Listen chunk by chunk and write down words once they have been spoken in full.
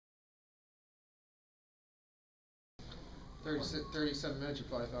37 minutes, you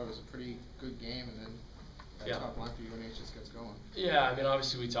probably thought it was a pretty good game, and then that top line for UNH just gets going. Yeah, I mean,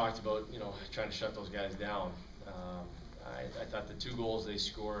 obviously we talked about, you know, trying to shut those guys down. I thought the 2 goals they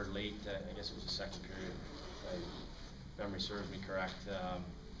scored late, I guess it was the second period, if memory serves me correct,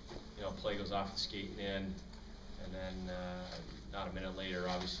 you know, play goes off the skating in, and then not a minute later,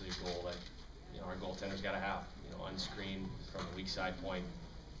 obviously a goal that, you know, our goaltender's got to have, you know, unscreened from the weak side point,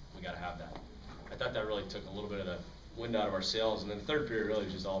 we got to have that. I thought that really took a little bit of the wind out of our sails, and then the third period really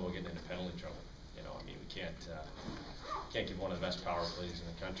was just all about getting into penalty trouble. You know, I mean, we can't give one of the best power plays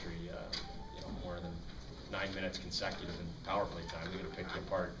in the country, you know, more than 9 minutes consecutive in power play time. They're going to pick you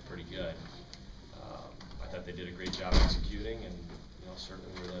apart pretty good. I thought they did a great job executing, and you know,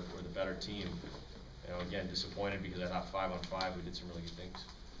 certainly we're the better team. You know, again, disappointed because I thought 5-on-5 we did some really good things.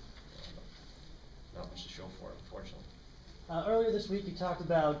 Not much to show for it, unfortunately. Earlier this week, you talked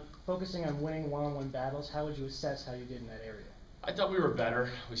about focusing on winning one-on-one battles. How would you assess how you did in that area? I thought we were better.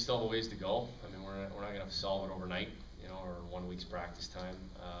 We still have a ways to go. I mean, we're not going to solve it overnight, you know, or 1 week's practice time.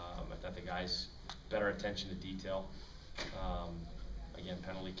 I thought the guys better attention to detail. Again,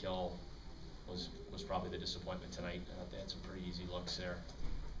 penalty kill was probably the disappointment tonight. They had some pretty easy looks there.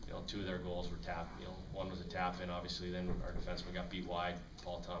 You know, 2 of their goals were tap. You know, 1 was a tap in. Obviously, then our defenseman got beat wide.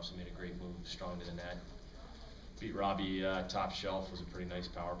 Paul Thompson made a great move, strong to the net. Beat Robbie top shelf, was a pretty nice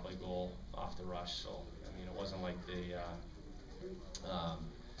power play goal off the rush. So I mean, it wasn't like they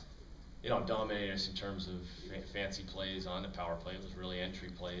you know, dominated us in terms of fancy plays on the power play. It was really entry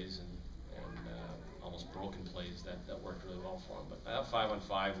plays and almost broken plays that worked really well for them. But at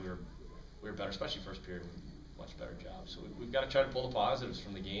 5-on-5, we were better, especially first period. Much better job. So we've got to try to pull the positives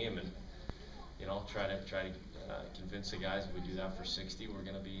from the game, and you know, try to convince the guys if we do that for 60, we're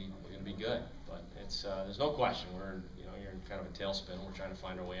gonna be good. But it's there's no question you're in kind of a tailspin. We're trying to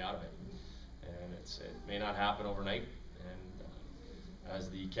find our way out of it, and it may not happen overnight. And as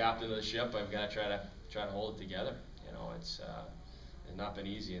the captain of the ship, I've got to try to hold it together. You know, it's not been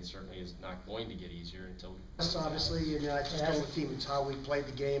easy, and certainly is not going to get easier until. Obviously, you know, I just told the team it's how we played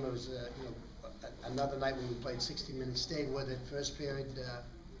the game. It was you know, another night when we played 60 minutes, stayed with it. First period, you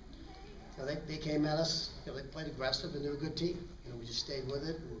know, they came at us. You know, they played aggressive, and they were a good team. You know, we just stayed with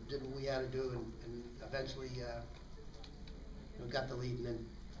it and did what we had to do, and eventually, you know, got the lead, and then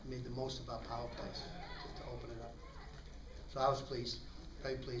made the most of our power plays to open it up. So I was pleased,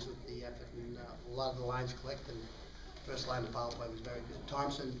 very pleased with the effort, and a lot of the lines clicked, and the first line of power play was very good.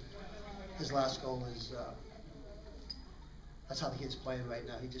 Thompson, his last goal is. That's how the kid's playing right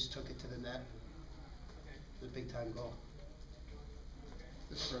now. He just took it to the net. It's a big-time goal.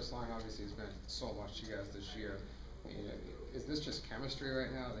 This first line obviously has meant so much to you guys this year. I mean, is this just chemistry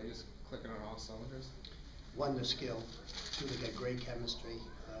right now? Are they just clicking on all cylinders? 1, they're skilled. 2, they got great chemistry.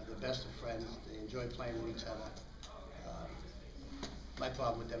 They're best of friends. They enjoy playing with each other. My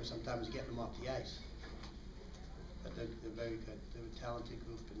problem with them sometimes is getting them off the ice. But they're very good. They're a talented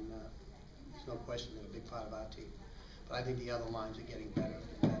group, and there's no question they're a big part of our team. But I think the other lines are getting better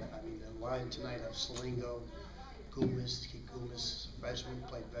and better. I mean, the line tonight of Salingo, Gumas, freshman,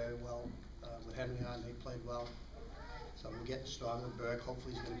 played very well. With Henry on, they played well. So we're getting stronger. Berg,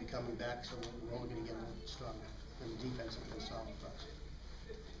 hopefully, is going to be coming back, so we're only going to get a little stronger. And the defense has been solid for us.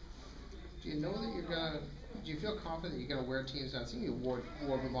 Do you know that you're going to, do you feel confident that you're going to wear teams down? I think you wore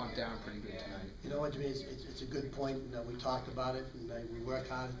Vermont down pretty good tonight. You know what, Jimmy, it's a good point. And, we talked about it, and we work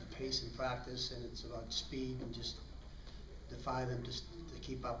hard at the pace in practice, and it's about speed and just defy them just to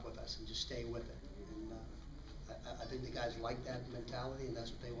keep up with us and just stay with it. And I think the guys like that mentality, and that's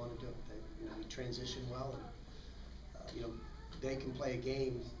what they want to do. You know, we transition well, and you know, they can play a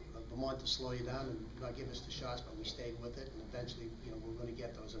game. Vermont to slow you down and not give us the shots, but we stayed with it, and eventually, you know, we're going to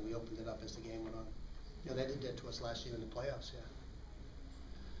get those, and we opened it up as the game went on. You know, they did that to us last year in the playoffs, yeah.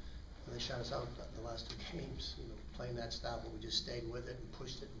 And they shut us out the last 2 games, you know, playing that style, but we just stayed with it and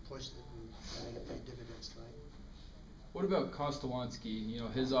pushed it, and I think it paid dividends tonight. What about Kostolansky? You know,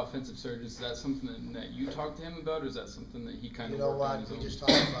 his offensive surge, is that something that you talked to him about, or is that something that he kind of worked on his own? We just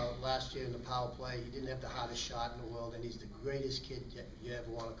talked about last year in the power play. He didn't have the hardest shot in the world, and he's the greatest kid you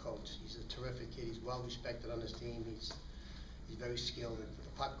ever want to coach. He's a terrific kid. He's well respected on his team. He's very skilled. And for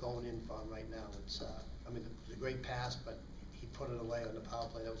the puck going in for him right now, it's I mean, it was a great pass, but he put it away on the power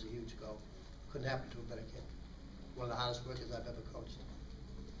play. That was a huge goal. Couldn't happen to a better kid. One of the hardest workers I've ever coached.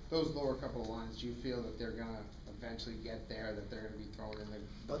 Those lower couple of lines, do you feel that they're going to eventually get there, that they're going to be thrown in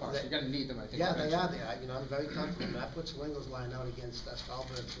the box? You're going to need them, I think. Yeah, they are there. You know, I'm very confident. I put Salingo's line out against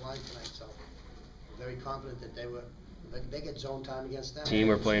Stalberg's line tonight, so I'm very confident that they were they get zone time against them. Team,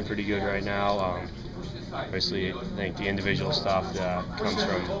 we're playing pretty good right now. Obviously, I think the individual stuff comes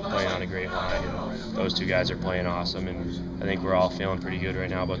from playing on a great line. And those two guys are playing awesome, and I think we're all feeling pretty good right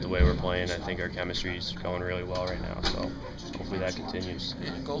now about the way we're playing. I think our chemistry is going really well right now, so hopefully that continues.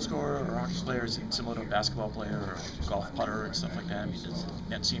 A goal scorer or hockey player, is it similar to a basketball player or a golf putter and stuff like that? I mean, does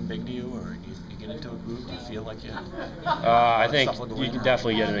that seem big to you, or you get into a groove? Do you feel like you? I think you can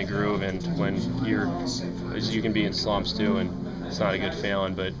definitely get in a groove, and when you can be in slumps too, and it's not a good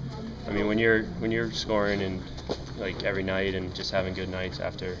feeling. But I mean, when you're scoring and like every night and just having good nights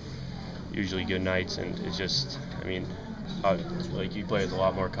after usually good nights, and it's just, I mean, like you play with a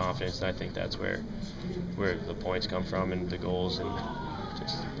lot more confidence, and I think that's where the points come from and the goals and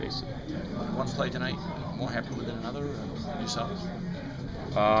just basically. One play tonight, more happy with than another, or yourself?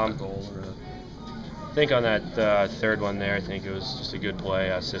 A goal or I think on that third one there, I think it was just a good play.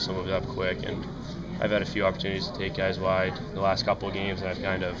 Sislo moved up quick, and I've had a few opportunities to take guys wide the last couple of games, and I've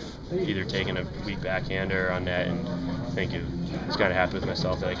kind of either taken a weak backhander on net, and I think I was kind of happy with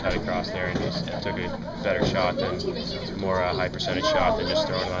myself that I cut across there and just took a better shot more high percentage shot than just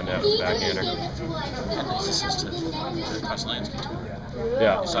throwing it on net with the backhander. This is to Kostolansky too.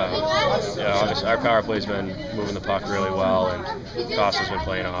 Yeah, obviously our power play's been moving the puck really well, and Kosta's been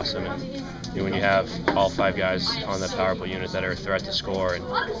playing awesome. And when you have all 5 guys on the power play unit that are a threat to score, and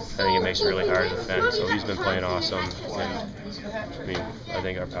I think it makes it really hard to defend. So he's been playing awesome, and I mean, I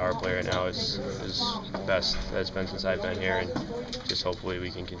think our power play right now is the best that it's been since I've been here, and just hopefully we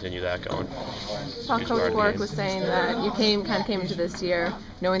can continue that going. Coach Bork was saying that you came into this year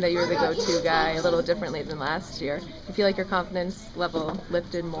knowing that you were the go-to guy a little differently than last year. You feel like your confidence level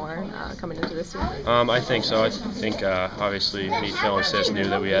lifted more coming into this year? I think so. I think obviously me, Phil, and Sis knew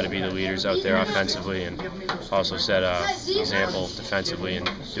that we had to be the leaders out there offensively, and also set an example defensively and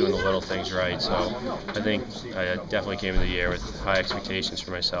doing the little things right. So I think I definitely came into the year with high expectations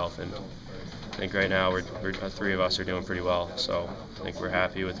for myself, and I think right now we're 3 of us are doing pretty well. So I think we're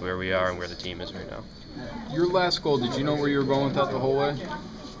happy with where we are and where the team is right now. Your last goal, did you know where you were going with that the whole way?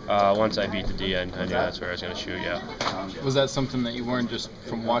 Once I beat the D, I knew that's where I was going to shoot, yeah. Was that something that you weren't just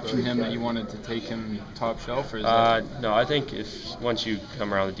from watching him that you wanted to take him top shelf? Or is no, I think once you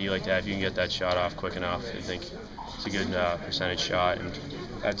come around the D like that, if you can get that shot off quick enough, I think it's a good percentage shot, and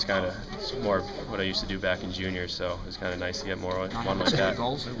that's kind of more what I used to do back in junior, so it's kind of nice to get more one like that.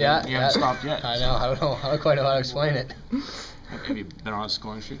 Yeah, you haven't stopped yet. I know. I don't quite know how to explain it. Have you been on a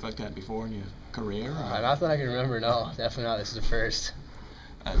scoring streak like that before in your career? Not that I can remember. No, definitely not. This is the first.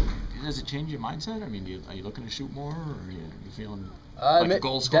 Does it change your mindset? I mean, are you looking to shoot more, or are you feeling like a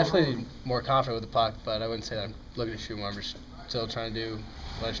goal scorer? Definitely more confident with the puck, but I wouldn't say that I'm looking to shoot more. I'm just still trying to do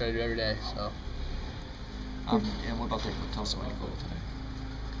what I try to do every day. So. And what about tell us about your goal today?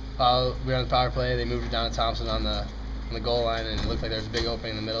 We were on the power play. They moved it down to Thompson on the goal line, and it looked like there was a big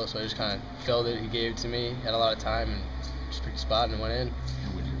opening in the middle, so I just kind of filled it. He gave it to me. Had a lot of time, and just picked a spot and went in. And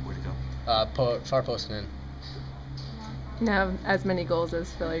where'd it go? Far post and in. You have as many goals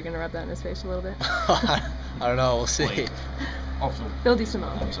as Phil. You're going to rub that in his face a little bit? I don't know. We'll see. Phil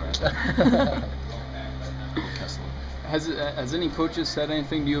DeSimone. I'm sorry. Has any coaches said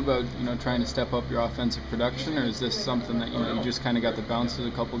anything to you about trying to step up your offensive production, or is this something that you just kind of got the bounce of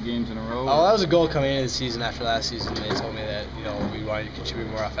a couple games in a row? Oh, that was a goal coming into the season after last season. They told me that we wanted to contribute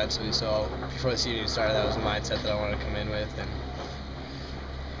more offensively. So before the season started, that was the mindset that I wanted to come in with.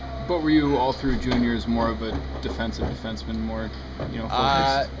 But were you all through juniors more of a defenseman, more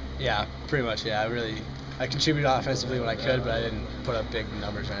focused? Yeah, pretty much. Yeah, I contributed offensively when I could, but I didn't put up big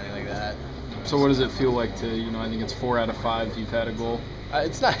numbers or anything like that. So what does it feel like to I think it's 4 out of 5 you've had a goal?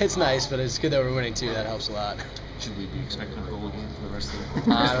 It's nice, but it's good that we're winning too. That helps a lot. Should we be expecting a goal again for the rest of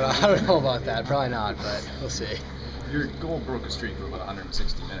the? I don't know about that. Probably not, but we'll see. Your goal broke a streak of about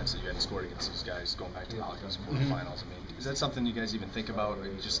 160 minutes that you hadn't scored against these guys going back to the Hawkins quarterfinals. I mean, is that something you guys even think about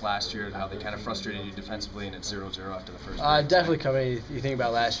just last year, how they kind of frustrated you defensively and it's 0-0 after the first period? Definitely you think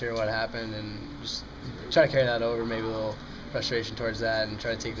about last year, what happened, and just try to carry that over, maybe a little frustration towards that, and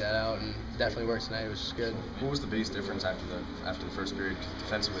try to take that out, and definitely worked tonight, which is good. What was the biggest difference after the first period? Because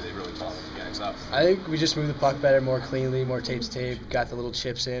defensively they really bottled you guys up. I think we just moved the puck better, more cleanly, more tape to tape, got the little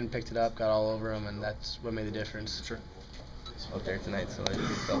chips in, picked it up, got all over them, and that's what made the difference. Sure. Out there tonight, so it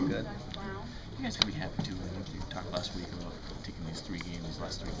felt good. You guys can be happy too. I think you talked last week about taking these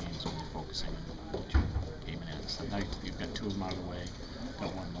last three games, and you're focusing on what you're aiming at. So now you've got 2 of them out of the way,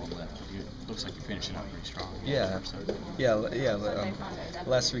 got 1 more left. It looks like you're finishing out pretty strong. The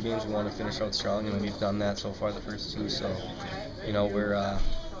last 3 games we want to finish out strong, and we've done that so far the first 2. So, we're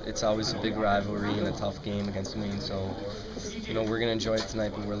it's always a big rivalry and a tough game against Maine. So, we're gonna enjoy it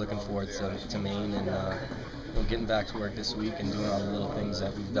tonight, but we're looking forward to Maine, and getting back to work this week and doing all the little things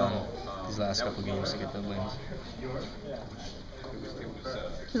that we've done these last couple games to get the wins.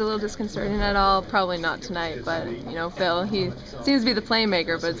 Is it a little disconcerting at all? Probably not tonight, but Phil, he seems to be the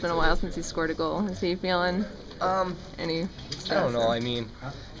playmaker, but it's been a while since he scored a goal. Is he feeling any stress? I don't know. I mean,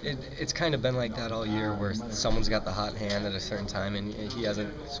 it's kind of been like that all year, where someone's got the hot hand at a certain time, and he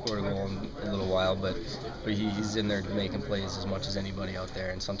hasn't scored a goal in a little while, but he's in there making plays as much as anybody out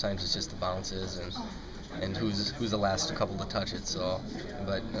there, and sometimes it's just the bounces and who's the last couple to touch it. So,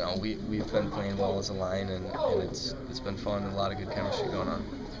 but we've been playing well as a line, and it's been fun and a lot of good chemistry going on.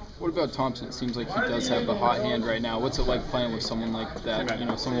 What about Thompson? It seems like he does have the hot hand right now. What's it like playing with someone like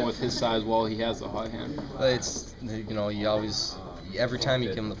that? Someone with his size while he has the hot hand. But it's you always, every time you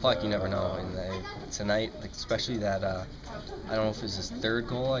give him the puck, you never know. And tonight, especially that I don't know if it was his third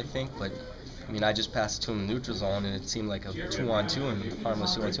goal, I think, but I mean, I just passed it to him in the neutral zone, and it seemed like a 2-on-2 and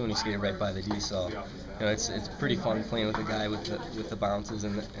harmless 2-on-2, and he skated right by the D. So, it's pretty fun playing with a guy with the bounces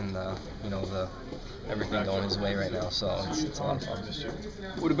and the everything going his way right now. So it's a lot of fun.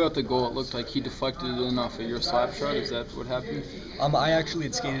 What about the goal? It looked like he deflected it in off of your slap shot. Is that what happened? I actually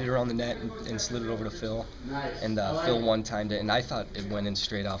had skated around the net and slid it over to Phil, and Phil one-timed it, and I thought it went in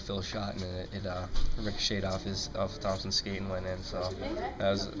straight off Phil's shot, and it ricocheted off Thompson's skate and went in. So that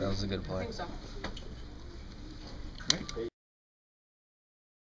was a good play.